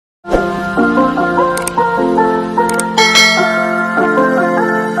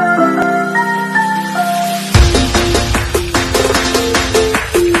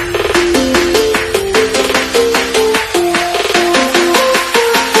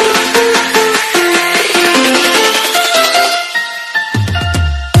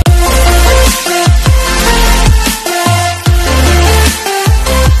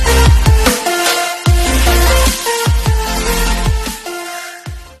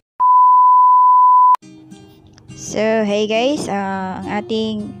So, hey guys, ang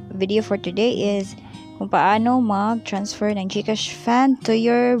ating video for today is kung paano mag-transfer ng GCASH fund to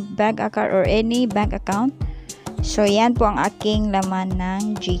your bank account or any bank account. So, yan po ang aking laman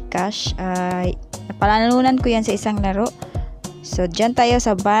ng GCASH. Napalanunan ko yan sa isang laro. So, dyan tayo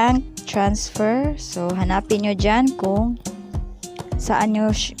sa bank transfer. So, hanapin nyo dyan kung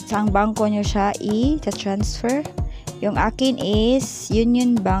saang bangko nyo siya i-transfer. Yung akin is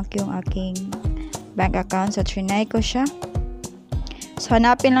Union Bank yung aking bank account. So, trinay ko siya. So,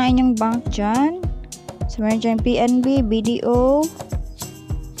 hanapin lang inyong bank dyan. So, meron dyan PNB, BDO,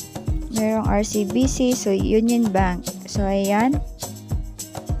 merong RCBC, so Union Bank. So, ayan.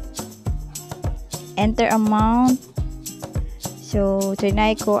 Enter amount. So,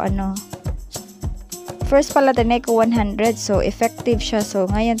 trinay ko first pala trinay ko 100. So, effective siya.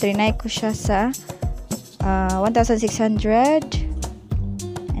 So, ngayon trinay ko siya sa 1,600.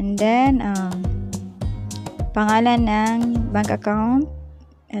 And then, pangalan ng bank account,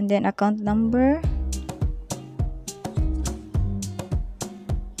 and then account number.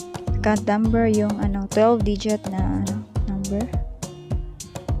 Account number yung 12 digit na number.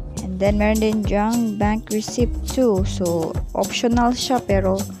 And then meron din diyang bank receipt too. So optional siya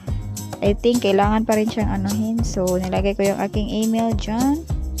pero I think kailangan pa rin siyang anuhin. So nilagay ko yung aking email dyan.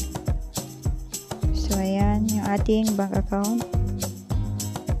 So ayan yung ating bank account.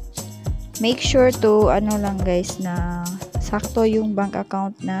 Make sure to lang guys na sakto yung bank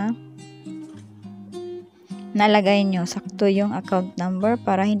account na nalagay nyo. Sakto yung account number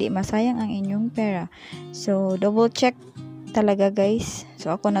para hindi masayang ang inyong pera. So, double check talaga guys.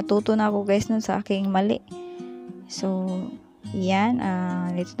 So, ako natuto na ako guys nun sa aking mali. So, yan.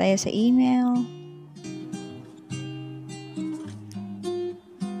 Dito tayo sa email.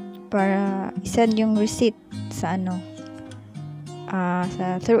 Para isend yung receipt sa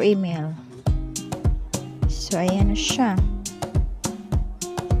sa through email. So, ayan na siya.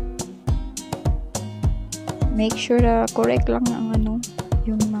 Make sure na correct lang ang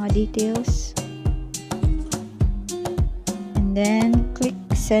yung mga details. And then, click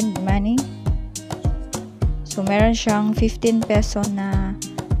send money. So, meron siyang 15 peso na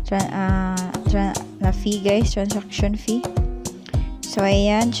fee guys, transaction fee. So,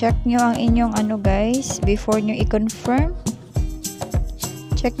 ayan. Check nyo ang inyong guys, before nyo i-confirm.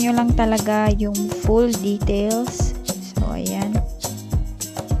 Check nyo lang talaga yung full details. So, ayan.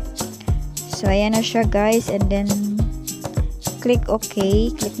 So, ayan na siya guys. And then, click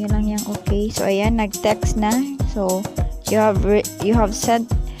OK. Click nyo lang yung OK. So, ayan. Nag-text na. So, you have sent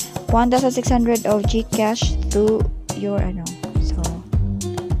 1,600 of GCash to your So,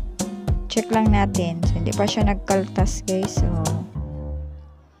 check lang natin. So, hindi pa siya nagkaltas guys. So,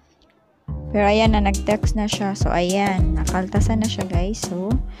 pero ayan na, nag-text na siya. So, ayan, nakaltasan na siya guys.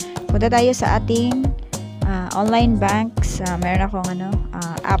 So, punta tayo sa ating online banks. Meron akong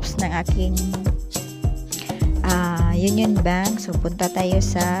apps ng aking Union Bank. So, punta tayo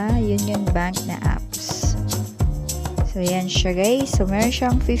sa Union Bank na apps. So, ayan siya guys. So, meron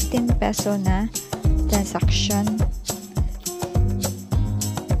siyang 15 peso na transaction.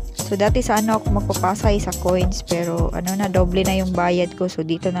 So, dati sana ako magpapasay sa coins pero na doble na yung bayad ko. So,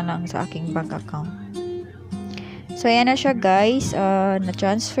 dito na lang sa aking bank account. So, ayan na siya guys.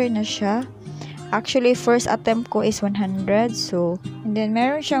 Na-transfer na siya. Actually, first attempt ko is 100. So, and then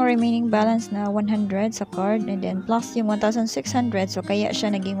meron siyang remaining balance na 100 sa card. And then plus yung 1,600. So, kaya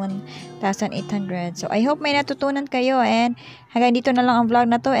siya naging 1,800. So, I hope may natutunan kayo. And hanggang dito na lang ang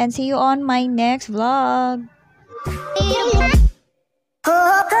vlog na to. And see you on my next vlog.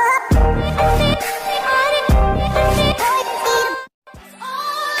 Oh,